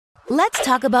Let's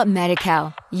talk about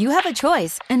Medi-Cal. You have a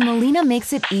choice, and Molina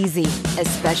makes it easy,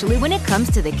 especially when it comes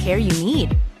to the care you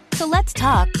need. So let's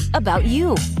talk about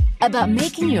you, about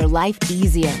making your life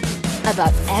easier,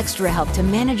 about extra help to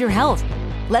manage your health.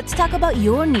 Let's talk about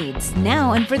your needs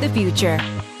now and for the future.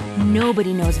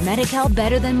 Nobody knows Medi-Cal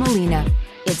better than Molina.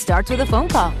 It starts with a phone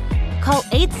call. Call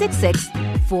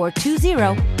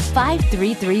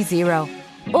 866-420-5330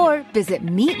 or visit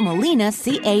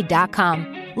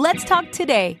meetmolinaca.com. Let's talk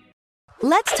today.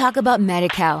 Let's talk about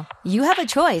Medi-Cal. You have a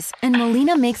choice, and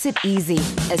Molina makes it easy,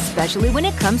 especially when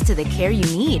it comes to the care you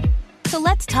need. So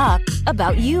let's talk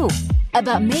about you,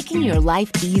 about making your life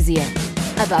easier,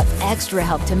 about extra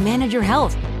help to manage your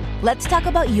health. Let's talk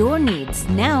about your needs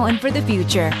now and for the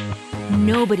future.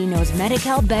 Nobody knows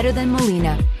Medi-Cal better than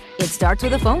Molina. It starts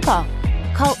with a phone call.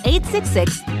 Call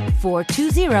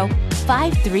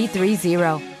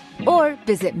 866-420-5330 or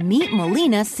visit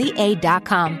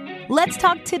meetmolinaca.com. Let's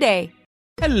talk today.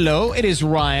 Hello, it is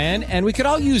Ryan, and we could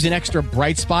all use an extra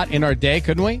bright spot in our day,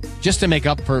 couldn't we? Just to make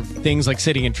up for things like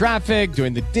sitting in traffic,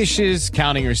 doing the dishes,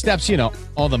 counting your steps, you know,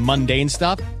 all the mundane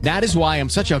stuff. That is why I'm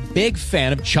such a big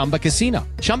fan of Chumba Casino.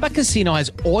 Chumba Casino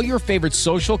has all your favorite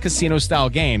social casino-style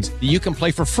games that you can play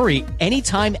for free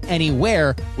anytime,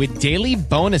 anywhere with daily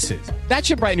bonuses. That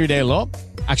should brighten your day a little.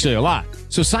 Actually, a lot.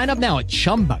 So sign up now at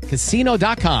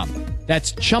ChumbaCasino.com.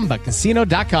 That's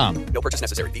ChumbaCasino.com. No purchase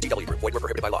necessary. VGW Group. Void where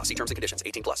prohibited by law. See terms and conditions.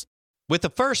 18+. With the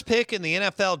first pick in the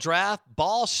NFL Draft,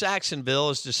 Ball Saxonville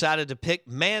has decided to pick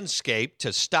Manscaped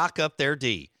to stock up their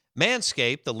D.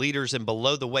 Manscaped, the leaders in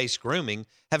below-the-waist grooming,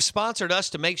 have sponsored us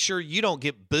to make sure you don't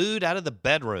get booed out of the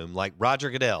bedroom like Roger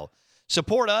Goodell.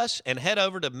 Support us and head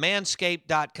over to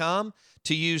manscaped.com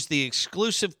to use the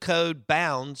exclusive code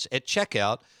BOUNDS at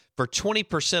checkout for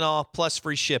 20% off plus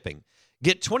free shipping.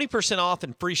 Get 20% off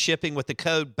and free shipping with the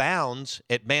code BOUNDS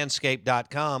at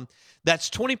manscaped.com.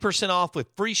 That's 20% off with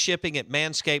free shipping at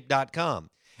manscaped.com.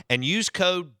 And use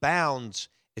code BOUNDS.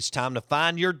 It's time to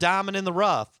find your diamond in the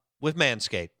rough with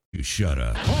Manscaped. You shut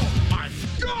up. Oh, my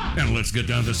God! And let's get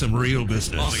down to some real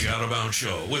business. On the Out of Bounds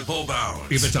Show with Bo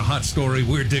Bounds. If it's a hot story,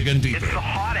 we're digging deeper. It's the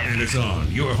hottest. And it's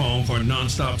on your home for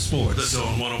nonstop sports. The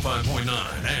Zone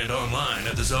 105.9 and online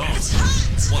at The Zone. It's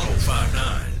hot.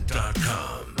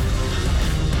 1059.com.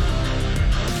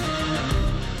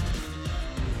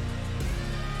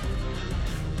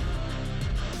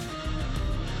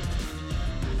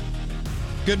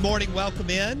 Good morning. Welcome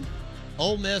in.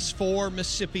 Ole Miss 4,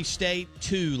 Mississippi State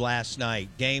 2 last night.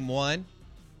 Game 1.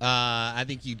 I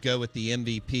think you'd go with the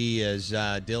MVP as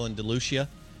Dylan DeLucia.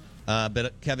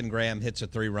 But Kevin Graham hits a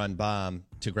 3-run bomb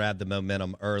to grab the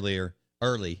momentum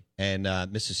early,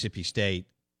 and Mississippi State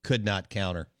could not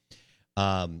counter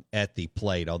at the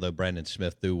plate, although Brandon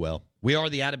Smith threw well. We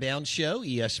are the Out of Bounds Show,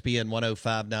 ESPN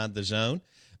 105.9 The Zone.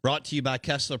 Brought to you by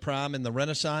Kessler Prime in the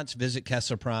Renaissance. Visit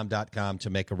KesslerPrime.com to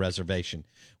make a reservation.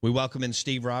 We welcome in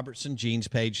Steve Robertson,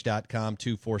 JeansPage.com,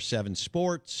 247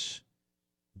 Sports,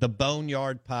 the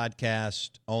Boneyard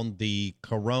Podcast on the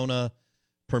Corona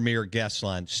Premier Guest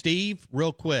Line. Steve,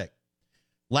 real quick,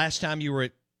 last time you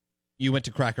went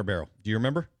to Cracker Barrel. Do you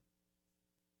remember?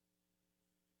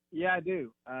 Yeah, I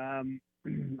do.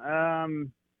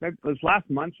 It was last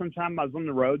month sometime. I was on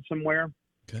the road somewhere.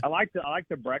 Okay. I like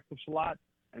the breakfast a lot.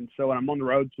 And so when I'm on the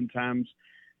road, sometimes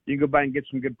you can go by and get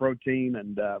some good protein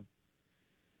and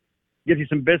get you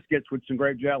some biscuits with some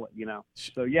grape jelly, you know.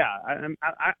 So yeah, I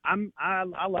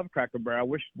love Cracker Barrel. I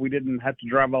wish we didn't have to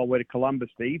drive all the way to Columbus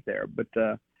to eat there, but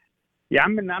yeah,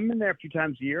 I'm in there a few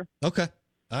times a year. Okay,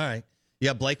 all right.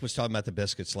 Yeah, Blake was talking about the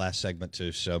biscuits last segment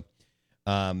too. So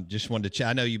just wanted to chat.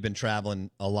 I know you've been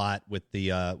traveling a lot with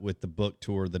the book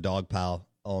tour, the Dog Pile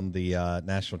on the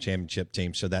national championship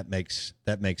team. So that makes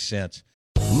sense.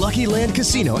 Lucky Land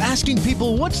Casino, asking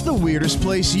people, what's the weirdest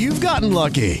place you've gotten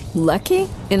lucky? Lucky?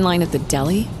 In line at the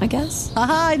deli, I guess?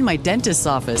 Aha, in my dentist's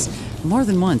office. More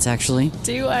than once, actually.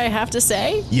 Do I have to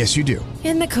say? Yes, you do.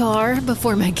 In the car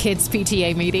before my kids'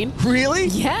 PTA meeting. Really?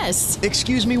 Yes.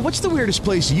 Excuse me, what's the weirdest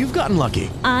place you've gotten lucky?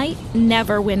 I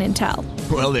never win and tell.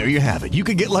 Well, there you have it. You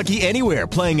can get lucky anywhere,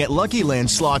 playing at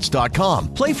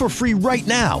LuckyLandSlots.com. Play for free right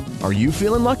now. Are you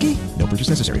feeling lucky? No purchase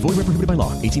necessary. Void where prohibited by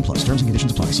law. 18+. Terms and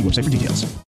conditions apply. See website for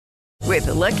details. With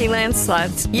the Lucky Land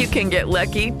Slots, you can get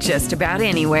lucky just about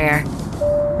anywhere.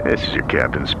 This is your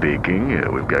captain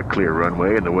speaking. We've got clear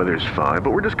runway and the weather's fine,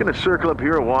 but we're just going to circle up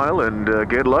here a while and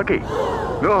get lucky.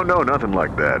 No, nothing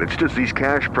like that. It's just these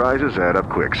cash prizes add up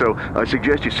quick. So I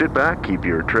suggest you sit back, keep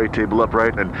your tray table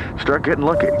upright, and start getting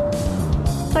lucky.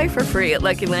 Play for free at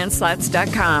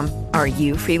LuckyLandSlots.com. Are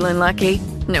you feeling lucky?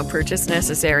 No purchase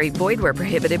necessary. Void where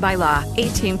prohibited by law.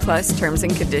 18+ terms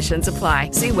and conditions apply.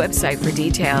 See website for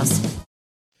details.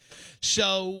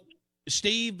 So,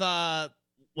 Steve,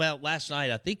 last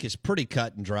night I think is pretty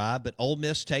cut and dry, but Ole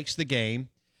Miss takes the game.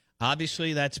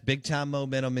 Obviously, that's big-time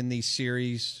momentum in these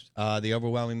series. The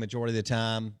overwhelming majority of the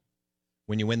time,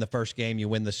 when you win the first game, you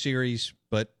win the series.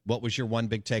 But what was your one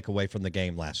big takeaway from the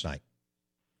game last night?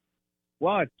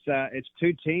 Well, it's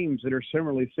two teams that are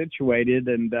similarly situated,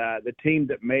 and the team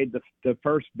that made the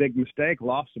first big mistake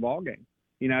lost the ball game.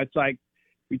 You know, it's like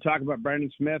we talk about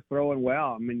Brandon Smith throwing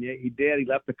well. I mean, he did. He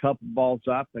left a couple balls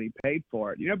up, and he paid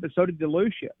for it. You know, but so did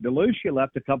DeLucia. DeLucia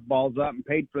left a couple balls up and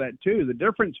paid for that too. The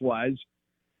difference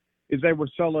is they were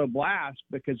solo blast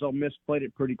because Ole Miss played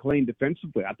it pretty clean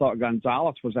defensively. I thought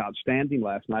Gonzalez was outstanding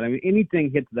last night. I mean,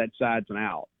 anything hit to that side's an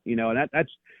out, you know, and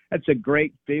that's a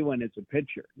great feeling as a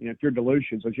pitcher. You know, if you're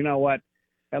Delusion, says, you know what,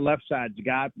 that left side's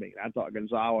got me. I thought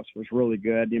Gonzalez was really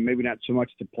good. You know, maybe not so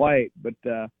much to plate, but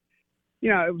you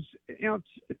know, it was, you know, it's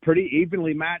a pretty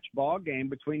evenly matched ball game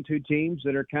between two teams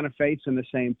that are kind of facing the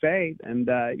same fate. And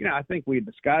you know, I think we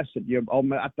discussed it. You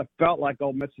know, I felt like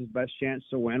Ole Miss's best chance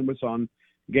to win was on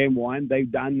Game 1.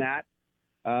 They've done that.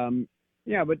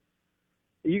 Yeah, but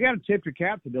you got to tip your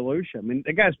cap to DeLucia. I mean,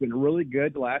 the guy's been really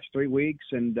good the last 3 weeks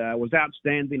and was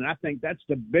outstanding. And I think that's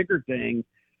the bigger thing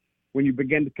when you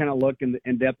begin to kind of look in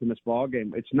depth in this ball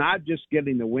game. It's not just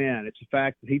getting the win. It's the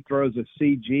fact that he throws a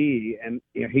CG and,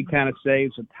 you know, he kind of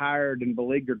saves a tired and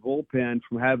beleaguered bullpen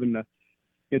from having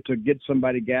to get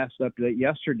somebody gassed up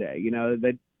yesterday. You know,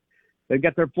 they've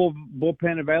got their full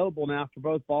bullpen available now for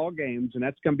both ball games, and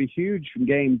that's going to be huge from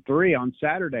Game 3 on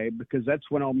Saturday because that's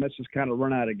when Ole Miss has kind of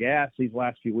run out of gas these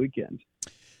last few weekends.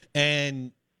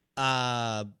 And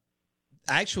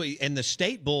actually, and the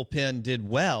state bullpen did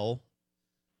well,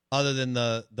 other than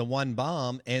the one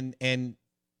bomb. And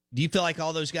do you feel like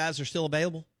all those guys are still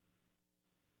available?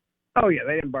 Oh yeah,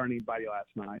 they didn't burn anybody last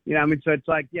night. You know, I mean, so it's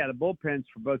like, yeah, the bullpens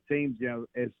for both teams, you know,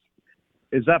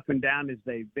 as up and down as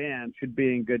they've been, should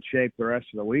be in good shape the rest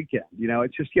of the weekend. You know,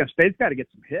 it's just, you know, State's got to get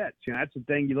some hits. You know, that's the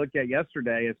thing you look at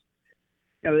yesterday is,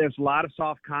 you know, there's a lot of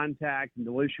soft contact, and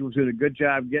DeLucia was doing a good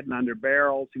job getting under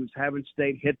barrels. He was having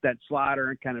State hit that slider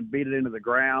and kind of beat it into the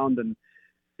ground. And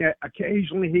you know,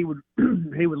 occasionally he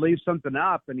would leave something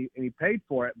up, and he paid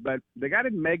for it. But the guy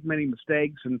didn't make many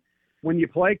mistakes. And when you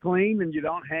play clean and you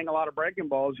don't hang a lot of breaking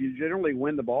balls, you generally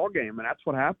win the ball game, and that's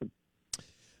what happened.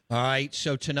 All right,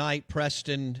 so tonight,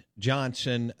 Preston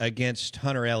Johnson against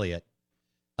Hunter Elliott.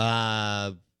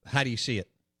 How do you see it?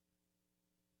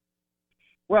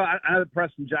 Well, I know that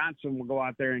Preston Johnson will go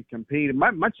out there and compete. And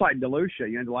much like DeLucia,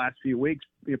 you know, the last few weeks,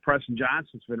 you know, Preston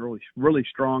Johnson's been really, really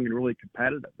strong and really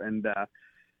competitive. And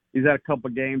he's had a couple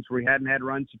of games where he hadn't had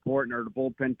run support or the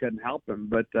bullpen couldn't help him.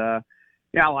 But,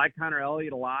 yeah, I like Hunter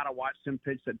Elliott a lot. I watched him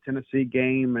pitch that Tennessee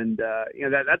game, and, you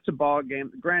know, that's a ball game.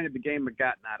 Granted, the game had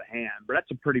gotten out of hand, but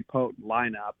that's a pretty potent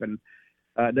lineup. And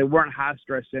they weren't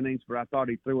high-stress innings, but I thought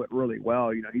he threw it really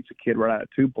well. You know, he's a kid right out of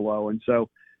Tupelo. And so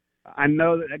I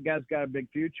know that guy's got a big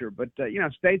future. But, you know,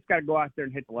 State's got to go out there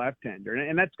and hit the left-hander.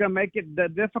 And that's going to make it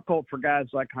difficult for guys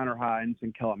like Hunter Hines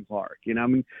and Kellen Clark. You know, I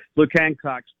mean, Luke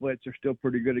Hancock splits are still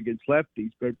pretty good against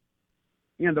lefties. But,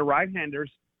 you know, the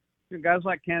right-handers, guys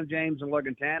like Cam James and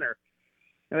Logan Tanner,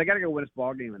 you know, they got to go win this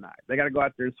ball game tonight. They got to go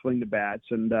out there and swing the bats.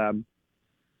 And,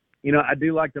 you know, I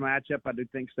do like the matchup. I do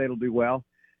think State will do well.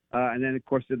 And then, of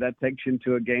course, that takes you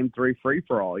into a Game 3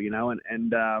 free-for-all, you know.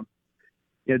 And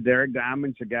you know, Derek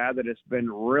Diamond's a guy that has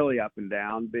been really up and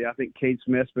down. I think Cade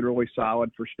Smith's been really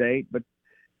solid for State. But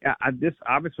yeah, I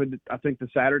think the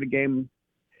Saturday game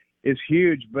is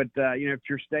huge. But, you know, if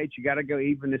you're State, you got to go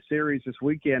even the series this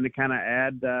weekend to kind of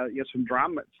add, you know, some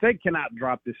drama. State cannot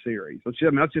drop this series. Let's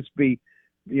just be,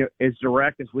 you know, as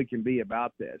direct as we can be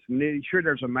about this. I mean, sure,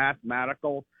 there's a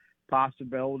mathematical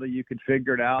possibility you could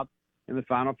figure it out in the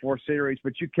Final Four series,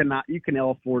 but you can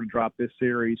ill afford to drop this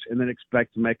series and then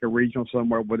expect to make a regional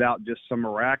somewhere without just some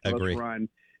miraculous run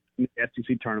in the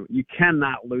SEC tournament. You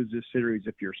cannot lose this series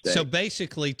if you're State. So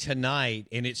basically tonight,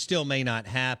 and it still may not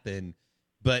happen,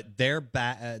 but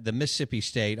the Mississippi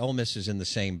State, Ole Miss is in the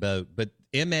same boat, but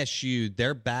MSU,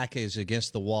 their back is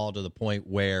against the wall to the point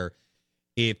where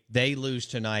if they lose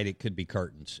tonight, it could be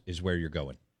curtains, is where you're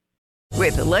going.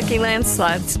 With the Lucky Land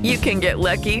Slots, you can get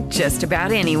lucky just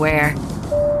about anywhere.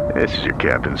 This is your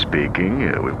captain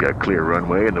speaking. We've got clear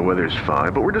runway and the weather's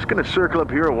fine, but we're just going to circle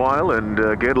up here a while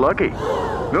and get lucky.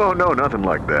 No, nothing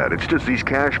like that. It's just these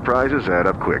cash prizes add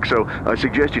up quick. So I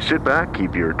suggest you sit back,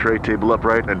 keep your tray table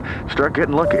upright, and start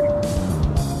getting lucky.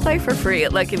 Play for free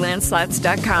at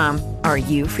LuckyLandSlots.com. Are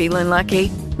you feeling lucky?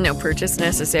 No purchase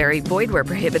necessary. Void where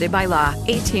prohibited by law.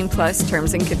 18+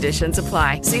 terms and conditions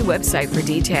apply. See website for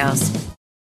details.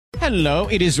 Hello,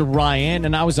 it is Ryan,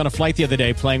 and I was on a flight the other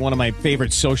day playing one of my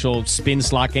favorite social spin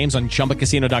slot games on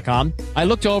ChumbaCasino.com. I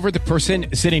looked over at the person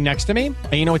sitting next to me,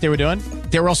 and you know what they were doing?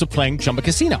 They were also playing Chumba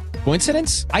Casino.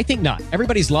 Coincidence? I think not.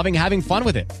 Everybody's loving having fun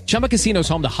with it. Chumba Casino is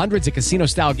home to hundreds of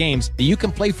casino-style games that you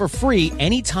can play for free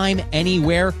anytime,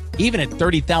 anywhere, even at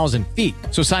 30,000 feet.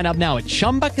 So sign up now at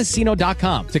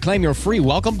ChumbaCasino.com to claim your free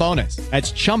welcome bonus.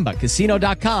 That's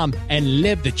ChumbaCasino.com and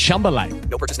live the Chumba life.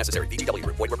 No purchase necessary. VGW.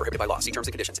 Void were prohibited by law. See terms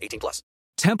and conditions. 18+.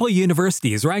 Temple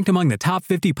University is ranked among the top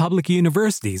 50 public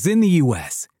universities in the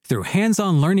U.S. Through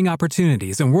hands-on learning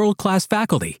opportunities and world-class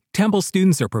faculty, Temple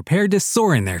students are prepared to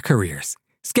soar in their careers.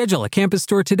 Schedule a campus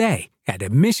tour today at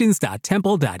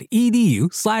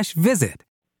admissions.temple.edu/visit.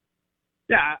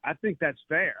 Yeah, I think that's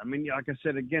fair. I mean, like I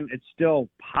said, again, it's still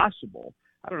possible.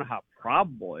 I don't know how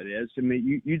probable it is. I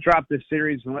mean, you drop this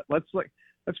series, and let's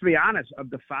be honest. Of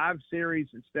the 5 series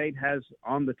that State has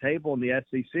on the table in the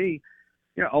SEC,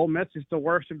 Ole Miss is the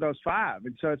worst of those 5.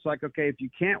 And so it's like, okay, if you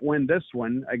can't win this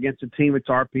one against a team that's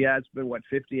RPI, it's been,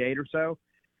 58 or so?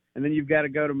 And then you've got to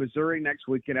go to Missouri next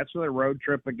weekend. That's another road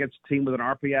trip against a team with an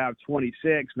RPI of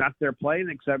 26. Not that they're playing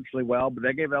exceptionally well, but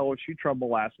they gave LSU trouble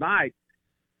last night.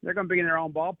 They're going to be in their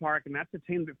own ballpark, and that's a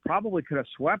team that probably could have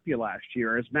swept you last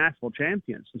year as national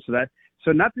champions. And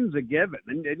so nothing's a given.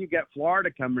 And then you got Florida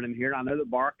coming in here. I know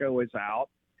that Barco is out.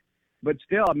 But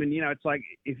still, I mean, it's like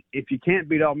if you can't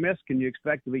beat Ole Miss, can you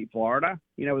expect to beat Florida,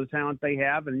 with the talent they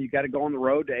have? And you got to go on the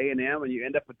road to A&M, and you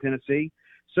end up with Tennessee.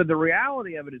 So the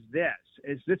reality of it is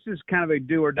this is kind of a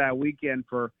do-or-die weekend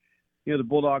for, the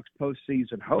Bulldogs'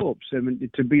 postseason hopes, and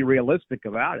to be realistic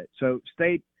about it. So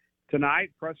State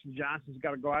tonight, Preston Johnson's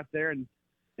got to go out there and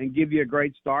give you a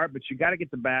great start, but you got to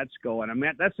get the bats going. I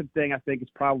mean, that's the thing I think has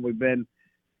probably been,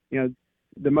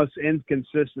 the most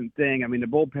inconsistent thing. I mean, the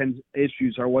bullpen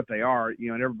issues are what they are,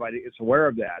 and everybody is aware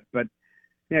of that. But,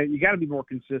 you got to be more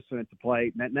consistent at the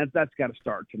plate, and that's got to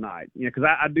start tonight. Because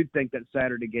I do think that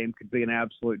Saturday game could be an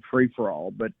absolute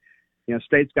free-for-all. But,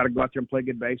 State's got to go out there and play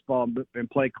good baseball and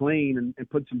play clean and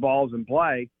put some balls in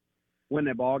play, win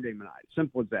that ball game tonight.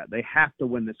 Simple as that. They have to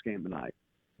win this game tonight.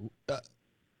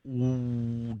 Do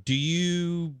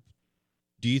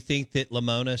you think that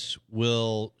Lemonis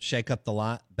will shake up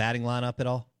the batting lineup at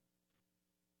all?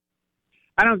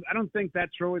 I don't think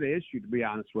that's really the issue, to be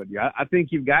honest with you. I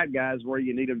think you've got guys where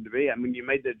you need them to be. I mean, you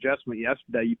made the adjustment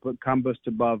yesterday. You put Cumbus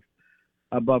above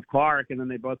Clark, and then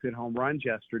they both hit home runs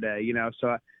yesterday.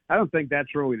 So I don't think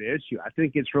that's really the issue. I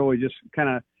think it's really just kind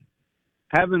of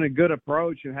having a good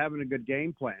approach and having a good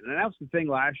game plan. And that was the thing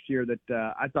last year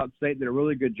that I thought State did a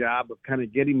really good job of kind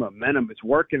of getting momentum. It's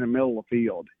work in the middle of the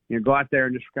field. Go out there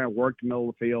and just kind of work the middle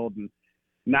of the field and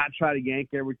not try to yank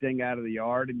everything out of the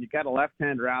yard. And you got a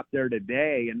left-hander out there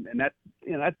today, and that's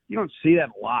you don't see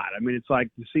that a lot. I mean, it's like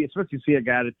especially see a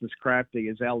guy that's as crafty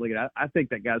as Elliott. I think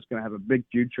that guy's going to have a big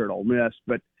future at Ole Miss,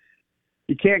 but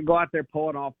you can't go out there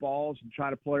pulling off balls and try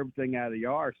to pull everything out of the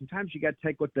yard. Sometimes you got to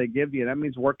take what they give you, and that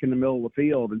means work in the middle of the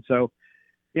field. And so,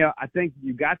 I think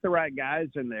you've got the right guys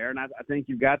in there, and I think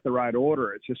you've got the right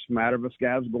order. It's just a matter of us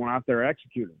guys going out there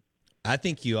executing. I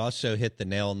think you also hit the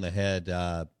nail on the head.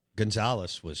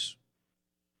 Gonzalez was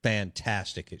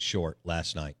fantastic at short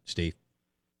last night, Steve.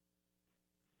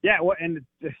 Yeah, well, and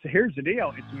here's the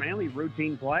deal. It's mainly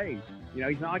routine plays.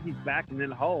 He's not like he's backing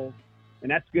in the hole. And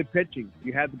that's good pitching.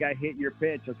 You have the guy hit your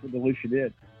pitch. That's what DeLucia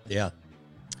did. Yeah.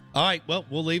 All right, well,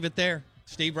 we'll leave it there.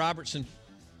 Steve Robertson,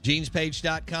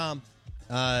 genespage.com.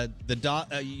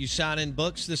 You signing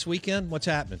books this weekend? What's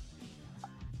happening?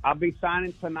 I'll be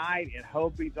signing tonight at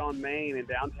Hobie's on Main in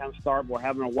downtown Starkville. We're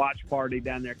having a watch party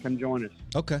down there. Come join us.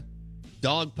 Okay.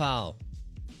 Dog Pile.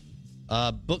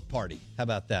 Book party. How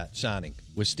about that? Signing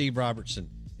with Steve Robertson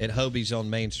at Hobie's on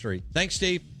Main Street. Thanks,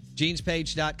 Steve.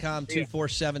 genespage.com,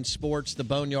 247 Sports, the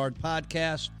Boneyard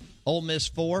Podcast. Ole Miss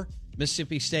 4,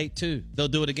 Mississippi State 2. They'll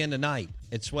do it again tonight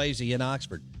at Swayze in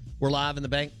Oxford. We're live in the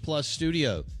Bank Plus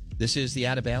studio. This is the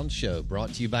Out of Bounds Show,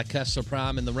 brought to you by Kessler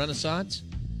Prime and the Renaissance.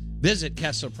 Visit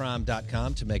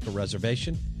KesslerPrime.com to make a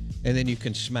reservation, and then you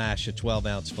can smash a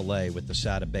 12-ounce filet with the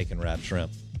side of bacon-wrapped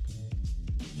shrimp.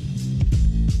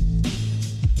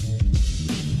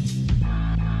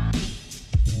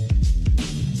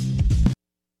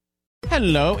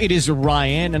 Hello, it is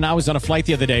Ryan, and I was on a flight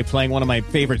the other day playing one of my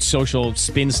favorite social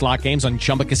spin slot games on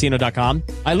ChumbaCasino.com.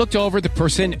 I looked over at the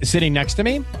person sitting next to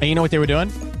me, and you know what they were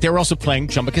doing? They were also playing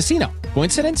Chumba Casino.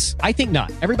 Coincidence? I think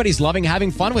not. Everybody's loving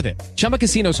having fun with it. Chumba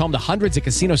Casino is home to hundreds of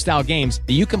casino-style games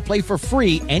that you can play for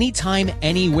free anytime,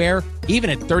 anywhere, even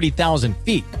at 30,000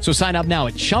 feet. So sign up now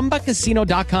at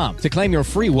ChumbaCasino.com to claim your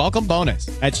free welcome bonus.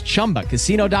 That's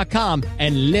ChumbaCasino.com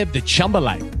and live the Chumba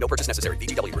life. No purchase necessary.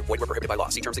 VGW. Void where prohibited by law.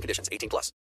 See terms and conditions.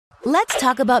 18+. Let's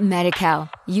talk about Medi-Cal.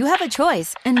 You have a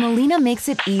choice, and Molina makes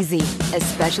it easy,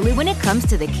 especially when it comes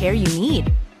to the care you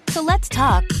need. So let's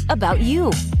talk about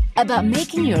you, about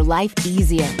making your life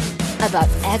easier, about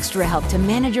extra help to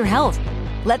manage your health.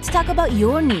 Let's talk about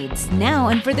your needs now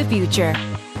and for the future.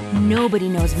 Nobody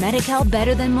knows Medi-Cal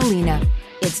better than Molina.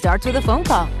 It starts with a phone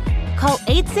call. Call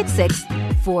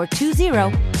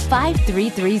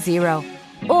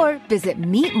 866-420-5330 or visit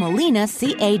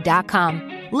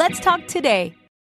meetmolinaca.com. Let's talk today.